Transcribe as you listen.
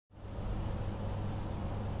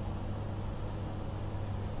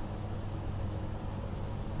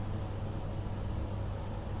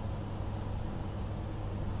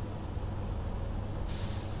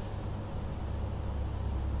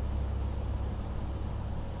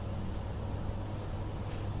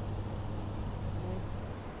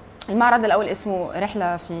المعرض الاول اسمه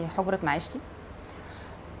رحله في حجره معيشتي،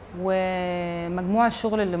 ومجموع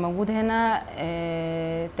الشغل اللي موجود هنا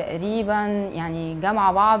تقريبا يعني جه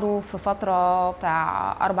مع بعضه في فتره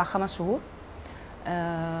بتاع 4-5 شهور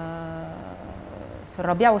في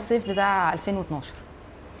الربيع والصيف بتاع 2012.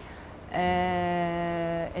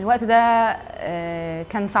 الوقت ده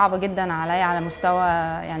كان صعب جدا عليا على مستوى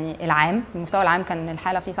يعني العام، المستوى العام كان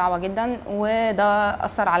الحاله فيه صعبه جدا، وده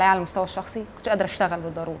اثر عليا على المستوى الشخصي، كنتش قادره اشتغل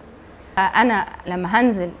بالضروره. انا لما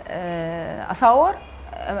هنزل اصور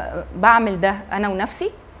بعمل ده انا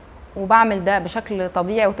ونفسي، وبعمل ده بشكل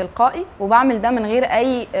طبيعي وتلقائي، وبعمل ده من غير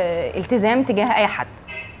اي التزام تجاه اي حد.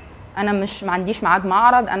 انا ما عنديش ميعاد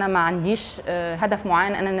معرض، انا ما عنديش هدف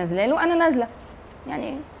معين انا نازله له، انا نازله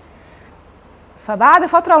يعني. فبعد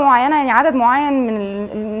فتره معينه يعني عدد معين من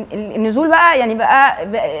النزول بقى يعني بقى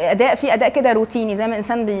اداء في اداء كده روتيني، زي ما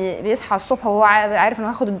الانسان بيصحى الصبح وهو عارف انه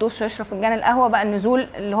هياخد الدش يشرب فنجان القهوه، بقى النزول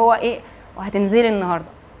اللي هو ايه وهتنزلي النهارده.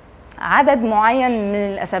 عدد معين من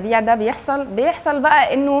الاسابيع ده بيحصل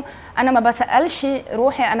بقى انه انا ما بسالش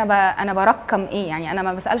روحي انا برقم ايه، يعني انا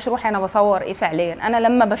ما بسالش روحي انا بصور ايه فعليا. انا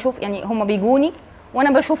لما بشوف يعني هم بيجوني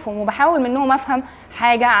وانا بشوفهم وبحاول منهم افهم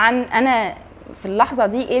حاجه عن انا في اللحظه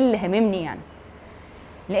دي ايه اللي هممني، يعني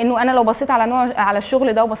لانه انا لو بصيت على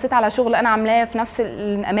الشغل ده وبصيت على شغل انا عاملاه في نفس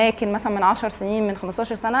الاماكن مثلا من 10 سنين من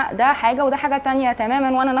 15 سنه، ده حاجه وده حاجه تانية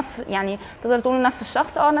تماما، وانا نفس يعني تقدر تقول نفس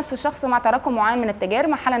الشخص نفس الشخص مع تراكم معين من التجارب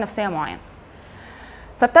مع حاله نفسيه معينه.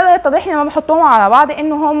 فابتدى يتضح لي لما بحطهم على بعض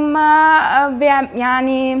ان هم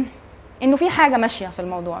يعني انه في حاجه ماشيه في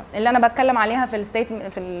الموضوع اللي انا بتكلم عليها في الستيت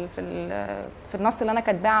في النص اللي انا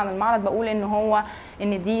كاتباه عن المعرض. بقول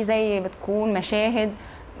ان دي زي بتكون مشاهد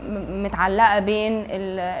متعلقه بين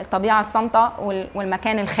الطبيعه الصامته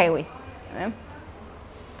والمكان الخاوي.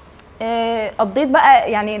 قضيت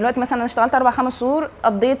بقى يعني دلوقتي مثلا انا اشتغلت 4-5 شهور،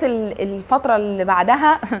 قضيت الفتره اللي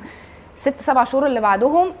بعدها 6-7 شهور اللي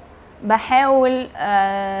بعدهم بحاول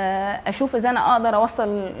اشوف اذا انا اقدر اوصل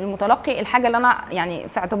للمتلقي الحاجه اللي انا يعني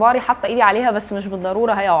في اعتباري حاطه ايدي عليها بس مش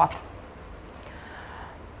بالضروره هي واضحه.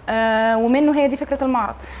 ومنه هي دي فكره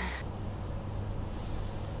المعرض.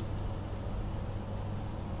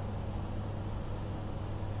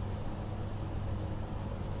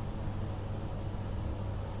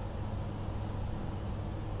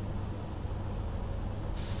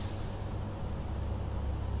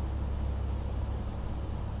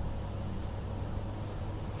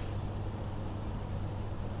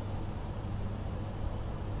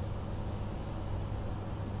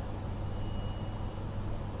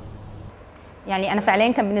 يعني انا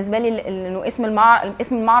فعليا كان بالنسبه لي انه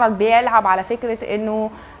اسم المعرض بيلعب على فكره انه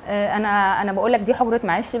انا بقول لك دي حجره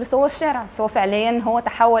معيشتي، بس هو الشارع، بس هو فعليا هو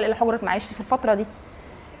تحول الى حجره معيشتي في الفتره دي،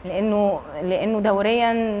 لانه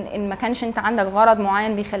دوريا ان ما كانش انت عندك غرض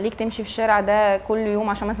معين بيخليك تمشي في الشارع ده كل يوم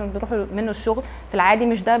عشان مثلا بتروح منه الشغل، في العادي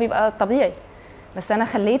مش ده بيبقى الطبيعي، بس انا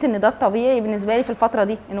خليت ان ده الطبيعي بالنسبه لي في الفتره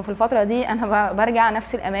دي، انه في الفتره دي انا برجع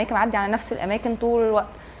نفس الاماكن، بعدي على نفس الاماكن طول الوقت.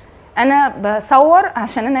 انا بصور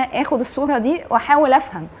عشان انا اخد الصوره دي واحاول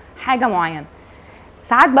افهم حاجه معينه.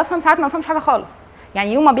 ساعات بفهم ساعات ما بفهمش حاجه خالص.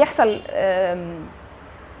 يعني يوم ما بيحصل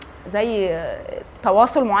زي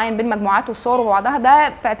تواصل معين بين مجموعات والصور وبعضها، ده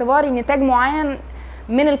في اعتباري نتاج معين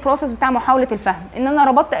من البروسيس بتاع محاوله الفهم، ان انا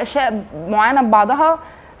ربطت اشياء معينه ببعضها.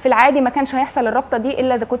 في العادي ما كانش هيحصل الربطه دي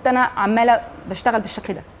الا اذا كنت انا عماله بشتغل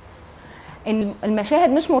بالشكل ده. ان المشاهد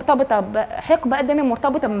مش مرتبطه بحقبه قد ما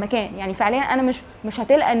مرتبطه بمكان، يعني فعليا انا مش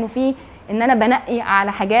هتلقى انه في ان انا بنقي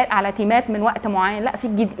على حاجات على تيمات من وقت معين، لا،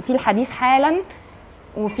 في الحديث حالا،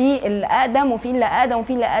 وفي اللي اقدم وفي اللي اقدم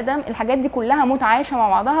وفي اللي اقدم، الحاجات دي كلها متعايشه مع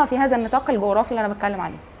بعضها في هذا النطاق الجغرافي اللي انا بتكلم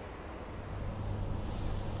عليه.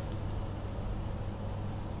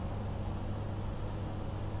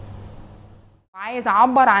 عايز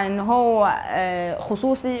اعبر عن ان هو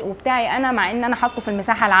خصوصي وبتاعي انا، مع ان انا حاطه في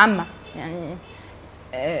المساحه العامه، يعني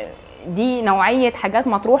دي نوعيه حاجات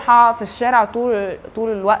مطروحه في الشارع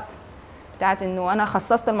طول الوقت، بتاعت انه انا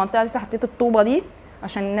خصصت المنطقه دي، حطيت الطوبه دي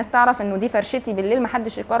عشان الناس تعرف انه دي فرشتي بالليل،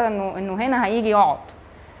 محدش يقرر انه هنا هيجي يقعد.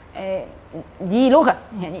 دي لغه،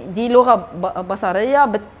 يعني دي لغه بصريه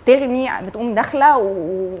بتقوم داخله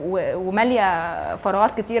وماليه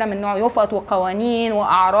فراغات كتيره من نوع يفط وقوانين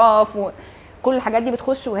واعراف، وكل الحاجات دي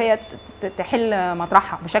بتخش وهي تحل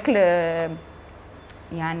مطرحها بشكل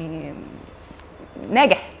يعني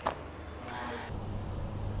ناجح.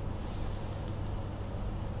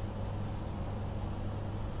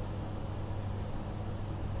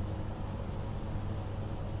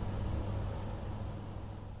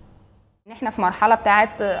 احنا في مرحله بتاعه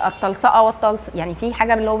التلصقه يعني في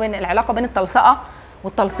حاجه اللي هو بين العلاقه بين التلصقه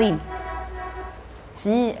والتلصيم.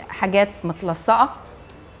 في حاجات متلصقه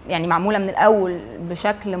يعني معموله من الاول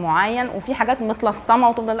بشكل معين، وفي حاجات متلصمه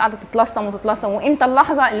وتفضل قاعده تتلصم وتتلصم، وامتى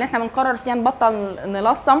اللحظه اللي احنا بنقرر فيها نبطل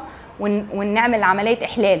نلصم ونعمل عمليه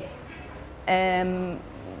احلال.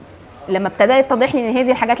 لما ابتدى يتضح لي ان هي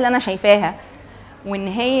دي الحاجات اللي انا شايفاها، وان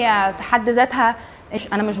هي في حد ذاتها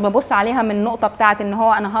انا مش ببص عليها من النقطه بتاعت ان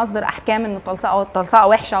هو انا هصدر احكام ان التلصقه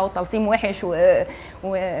وحشه او التلصيم وحش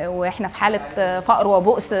واحنا في حاله فقر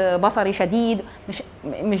وبؤس بصري شديد.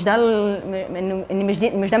 مش ده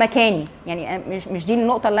مش ده مكاني، يعني مش دي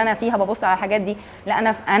النقطه اللي انا فيها ببص على الحاجات دي.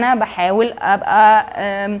 لا، انا بحاول ابقى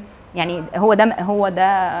يعني هو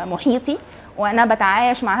ده محيطي، وانا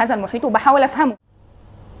بتعايش مع هذا المحيط وبحاول افهمه.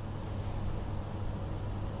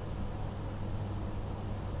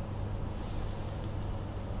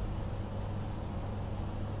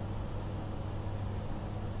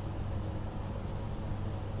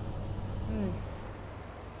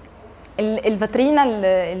 الفاترينا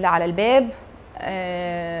اللي على الباب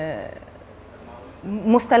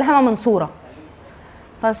مستلهمه من صوره،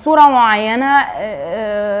 فالصوره معينه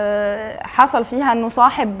حصل فيها انه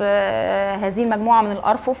صاحب هذه المجموعه من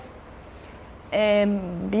الارفف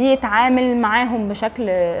بيتعامل معاهم بشكل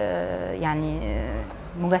يعني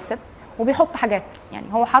مجسد، وبيحط حاجات. يعني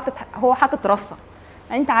هو حاطط رصه،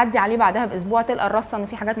 انت عدي عليه بعدها باسبوع تلقى الرصه ان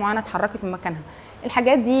في حاجات معينه اتحركت من مكانها.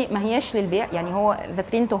 الحاجات دي ما هياش للبيع، يعني هو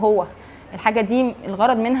الفاترينته هو الحاجه دي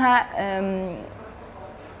الغرض منها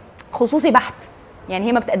خصوصي بحت، يعني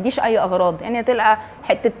هي ما بتأديش اي اغراض. يعني تلقى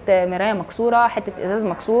حته مرايه مكسوره، حته ازاز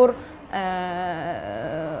مكسور،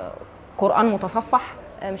 قرآن متصفح،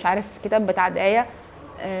 مش عارف كتاب بتاع دعايه،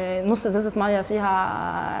 نص ازازه ميه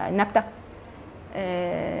فيها نبته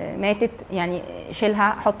ماتت، يعني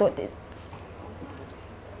شيلها حطه.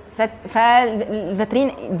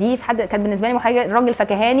 فالفاترين دي في حد كانت بالنسبه لي حاجه راجل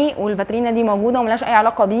فكهاني، والفاترينا دي موجوده وملهاش اي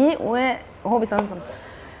علاقه بيه وهو بيستخدم.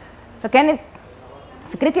 فكانت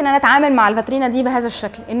فكرتي ان انا اتعامل مع الفاترينا دي بهذا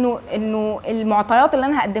الشكل، انه المعطيات اللي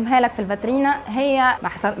انا هقدمها لك في الفاترينا هي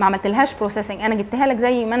ما عملتلهاش بروسيسنج، انا جبتها لك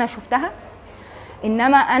زي ما انا شفتها،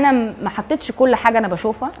 انما انا ما حطيتش كل حاجه انا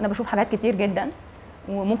بشوفها. انا بشوف حاجات كتير جدا،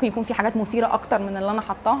 وممكن يكون في حاجات مثيره اكتر من اللي انا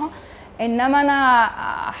حطاها، انما انا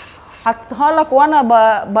حطها لك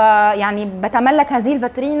وانا يعني بتملك هذه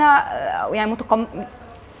الفاترينا، يعني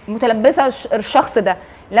متلبسه الشخص ده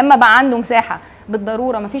لما بقى عنده مساحه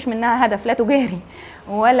بالضروره ما فيش منها هدف لا تجاري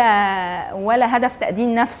ولا هدف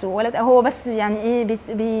تقديم نفسه، ولا هو بس يعني ايه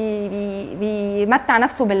بيمتع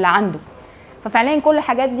نفسه باللي عنده. ففعليا كل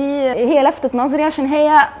الحاجات دي هي لفتت نظري، عشان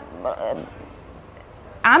هي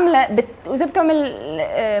عامله زي بتعمل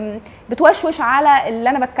بتوشوش على اللي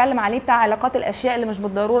انا بتكلم عليه بتاع علاقات الاشياء اللي مش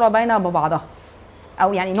بالضروره باينه ببعضها،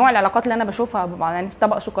 او يعني نوع العلاقات اللي انا بشوفها ببعض. يعني في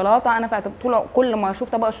طبق شوكولاته، انا كل ما اشوف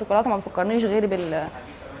طبق الشوكولاته ما بفكرنيش غير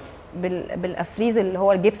بالافريز اللي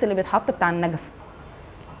هو الجبس اللي بيتحط بتاع النجف.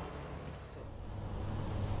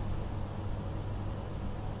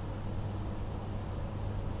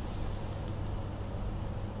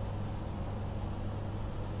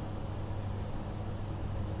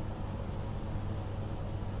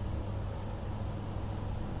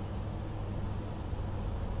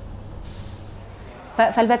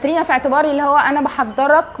 فالفاترينا في اعتباري اللي هو انا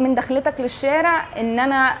بحضرك من دخلتك للشارع، ان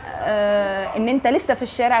انا ان انت لسه في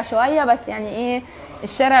الشارع شويه، بس يعني ايه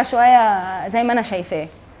الشارع شويه زي ما انا شايفاه،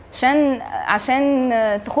 عشان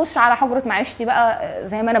تخش على حجره معيشتي بقى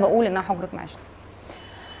زي ما انا بقول انها حجره معيشتي.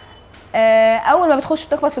 اول ما بتخش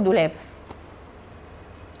تخبط في الدولاب،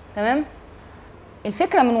 تمام،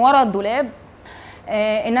 الفكره من ورا الدولاب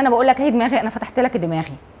ان انا بقول لك اهي دماغي، انا فتحت لك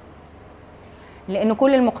دماغي، لان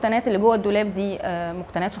كل المقتنيات اللي جوه الدولاب دي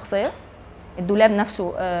مقتنيات شخصيه. الدولاب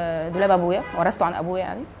نفسه دولاب ابويا، ورثته عن ابويا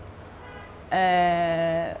يعني،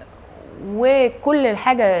 وكل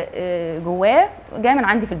الحاجه جواه جايه من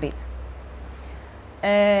عندي في البيت.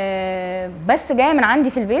 بس جايه من عندي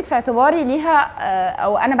في البيت في اعتباري ليها،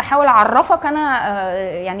 او انا بحاول اعرفك انا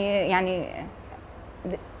يعني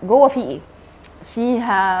جوه في ايه.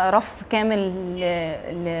 فيها رف كامل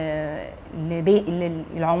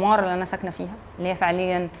للعماره اللي انا ساكنه فيها، اللي هي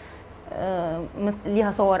فعليا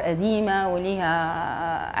ليها صور قديمه،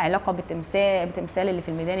 وليها علاقه بتمثال اللي في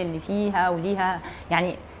الميدان اللي فيها، وليها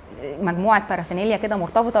يعني مجموعه بارافينيليا كده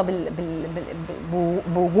مرتبطه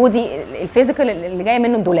بوجودي الفيزيكال اللي جاي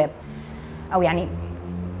منه الدولاب. او يعني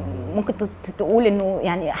ممكن تقول انه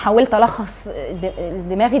يعني حاولت الخص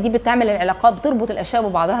دماغي دي بتعمل العلاقات، بتربط الاشياء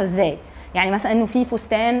ببعضها ازاي. يعني مثلا انه في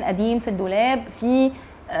فستان قديم في الدولاب، في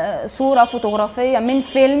صوره فوتوغرافيه من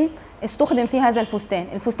فيلم استخدم فيه هذا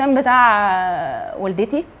الفستان بتاع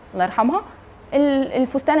والدتي الله يرحمها.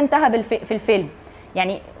 الفستان انتهى في الفيلم.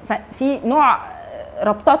 يعني في نوع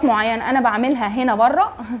ربطات معينه انا بعملها هنا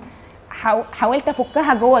بره حاولت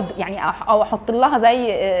افكها جوه يعني او احط لها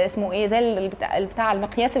زي اسمه ايه، زي البتاع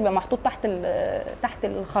المقياس اللي بيبقى محطوط تحت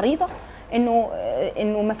الخريطه،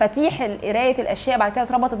 انه مفاتيح قرايه الاشياء بعد كده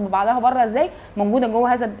اتربطت ببعضها بره ازاي موجوده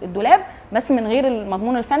جوه هذا الدولاب، بس من غير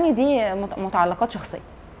المضمون الفني، دي متعلقات شخصيه.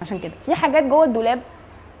 عشان كده في حاجات جوه الدولاب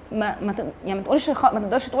يعني ما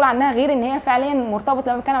تقدرش تقول عنها غير ان هي فعليا مرتبطه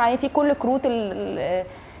اللي بتكلم عليه، في كل كروت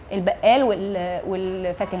البقال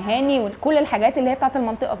والفكهاني وكل الحاجات اللي هي بتاعت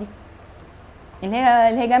المنطقه دي، اللي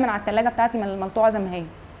هي جايه من على الثلاجه بتاعتي ملطوعه زي ما هي.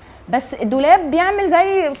 بس الدولاب بيعمل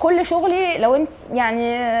زي كل شغلي، لو انت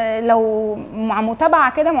يعني لو مع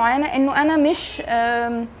متابعه كده معينه، انه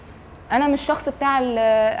انا مش شخص بتاع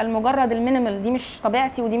المجرد المينيمال، دي مش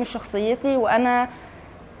طبيعتي ودي مش شخصيتي، وانا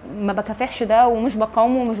ما بكافحش ده ومش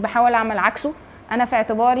بقاومه ومش بحاول اعمل عكسه. انا في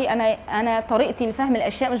اعتباري انا طريقتي لفهم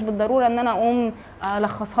الاشياء مش بالضروره ان انا اقوم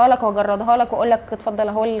الخصها لك واجردها لك واقول لك اتفضل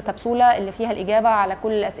اهو الكبسوله اللي فيها الاجابه على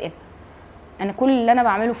كل الاسئله. انا كل اللي انا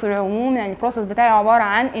بعمله في العموم، يعني البروسيس بتاعي عباره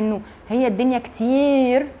عن انه هي الدنيا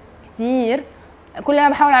كتير كتير، كل اللي انا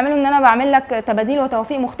بحاول اعمله ان انا بعمل لك تباديل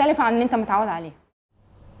وتوافيق مختلفه عن اللي انت متعود عليه.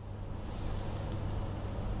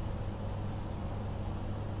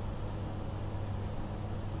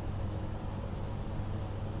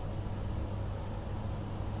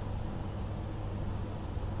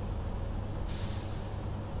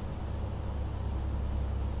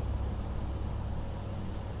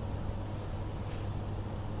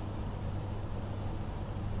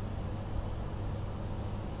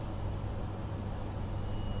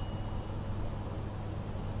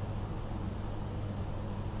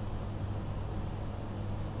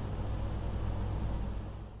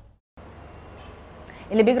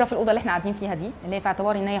 اللي بيجرى في الاوضه اللي احنا قاعدين فيها دي، اللي هي في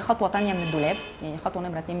اعتباري ان هي خطوه ثانيه من الدولاب، يعني خطوه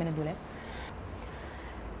نمره 2 من الدولاب،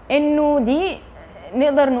 انه دي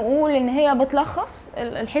نقدر نقول ان هي بتلخص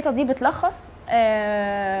الحيطه دي، بتلخص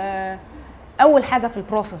اول حاجه في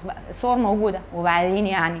البروسيس. بقى الصور موجوده، وبعدين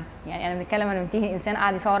يعني انا بنتكلم عن منتهي انسان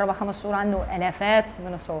قاعد يصور 4 5 صور، عنده الافات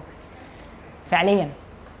من الصور فعليا.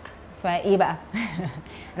 فايه بقى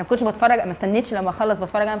انا ما كنتش بتفرج، ما استنيتش لما اخلص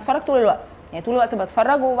بتفرج، انا بتفرج طول الوقت، يعني طول الوقت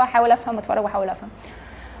بتفرج وبحاول افهم، بتفرج وبحاول افهم.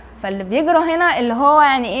 فاللي بيجرى هنا اللي هو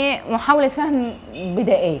يعني ايه، محاوله فهم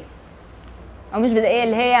بدائيه او مش بدائيه،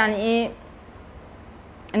 اللي هي يعني ايه،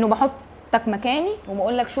 انه بحطك مكاني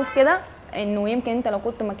وبقول لك شوف كده، انه يمكن انت لو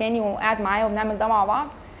كنت مكاني وقاعد معايا وبنعمل ده مع بعض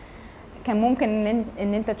كان ممكن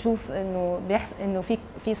ان انت تشوف انه بيحصل، انه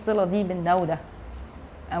في الصله دي بين ده وده،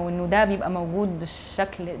 او انه ده بيبقى موجود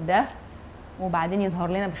بالشكل ده وبعدين يظهر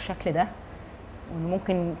لنا بالشكل ده، وانه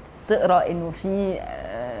ممكن تقرا انه في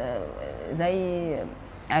زي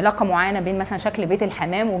علاقه معينه بين مثلا شكل بيت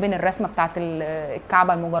الحمام وبين الرسمه بتاعت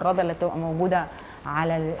الكعبه المجرده اللي بتبقى موجوده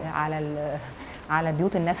على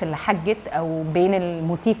بيوت الناس اللي حجت، او بين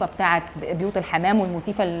الموتيفه بتاعت بيوت الحمام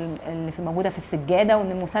والموتيفه اللي موجوده في السجاده،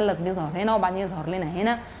 وان المثلث بيظهر هنا وبعدين يظهر لنا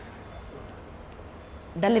هنا.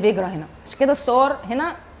 ده اللي بيجرى هنا. عشان كده الصور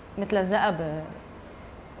هنا متلزقه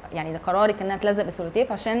يعني ده قرارك انها تلزق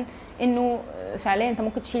بسولوتيب، عشان انه فعليا انت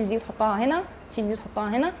ممكن تشيل دي وتحطها هنا، تشيل دي وتحطها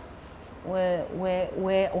هنا،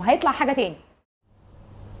 وهيطلع حاجه تاني.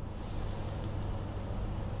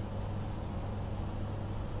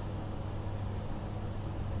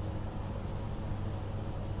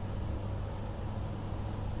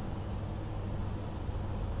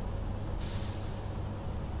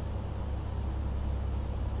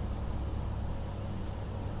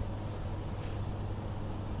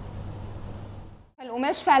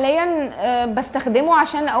 القماش فعليا بستخدمه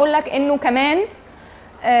عشان اقول لك انه كمان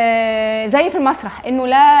زي في المسرح، انه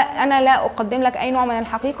انا لا اقدم لك اي نوع من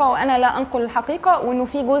الحقيقه، وانا لا انقل الحقيقه، وانه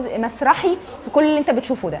في جزء مسرحي في كل اللي انت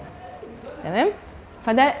بتشوفه ده. تمام؟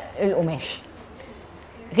 فده القماش.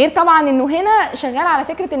 غير طبعا انه هنا شغال على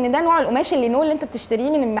فكره ان ده نوع القماش اللي انت بتشتريه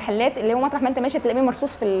من المحلات، اللي هو مطرح ما انت ماشي تلاقيه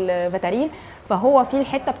مرصوص في الفاترين، فهو في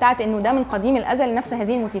الحته بتاعت انه ده من قديم الازل نفس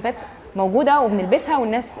هذه الموتيفات موجوده وبنلبسها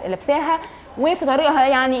والناس لابساها، وفي طريقها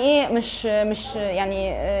يعني ايه، مش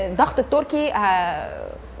يعني ضغط التركي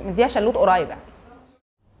مديها شلوت قريب يعني.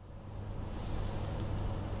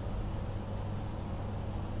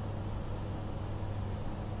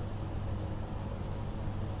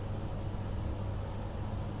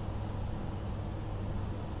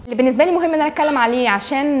 اللي بالنسبه لي مهم ان انا اتكلم عليه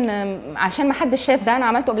عشان ما حدش شاف ده، انا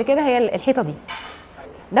عملته قبل كده، هي الحيطه دي.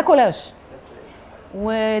 ده كولاج،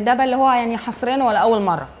 وده بقى اللي هو يعني حصريا ولا اول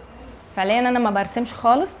مره. فعليا انا ما برسمش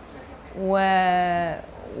خالص،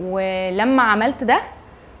 ولما عملت ده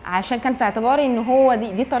عشان كان في اعتباري ان هو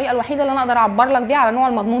دي الطريقه الوحيده اللي انا اقدر اعبر لك بيها على نوع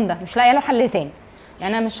المضمون ده، مش لاقيه له حل تاني.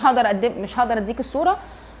 يعني انا مش هقدر اديك الصوره،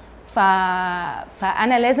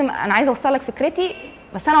 فانا لازم، انا عايزه اوصل لك فكرتي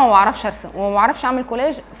بس انا ما بعرفش ارسم وما بعرفش اعمل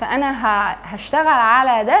كولاج، فانا هشتغل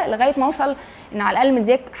على ده لغايه ما اوصل ان على الاقل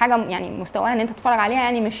مديك حاجه يعني مستواها ان انت تتفرج عليها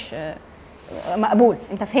يعني مش مقبول،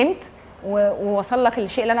 انت فهمت ووصل لك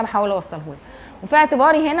الشيء اللي انا بحاول اوصله لك. وفي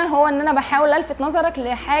اعتباري هنا هو ان انا بحاول الفت نظرك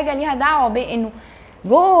لحاجه ليها دعوه بانه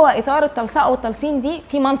جوه اطار التلصقه والتلصيم دي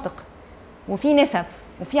في منطق وفي نسب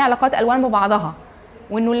وفي علاقات الوان ببعضها،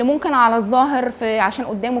 وانه اللي ممكن على الظاهر في عشان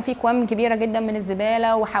قدامه في كوام كبيره جدا من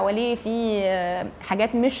الزباله وحواليه في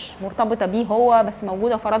حاجات مش مرتبطه بيه هو بس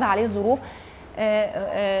موجوده فرضها عليه الظروف،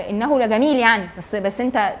 انه لجميل يعني بس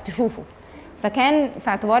انت تشوفه. فكان في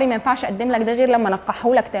اعتباري ما ينفعش اقدم لك ده غير لما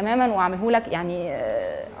نقحه لك تماما واعمله لك يعني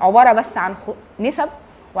عباره بس عن نسب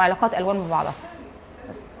وعلاقات الوان ببعضها.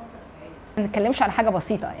 بس ما نتكلمش على حاجه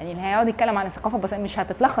بسيطه، يعني اللي هيقعد يتكلم عن الثقافه البصريه مش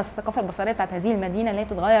هتتلخص الثقافه البصريه بتاعت هذه المدينه اللي هي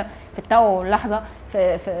بتتغير في التو واللحظه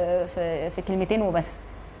في كلمتين وبس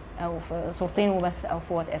او في صورتين وبس او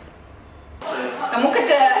في وات ايفر. طب ممكن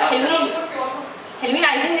حلوين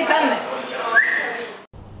عايزين نكمل.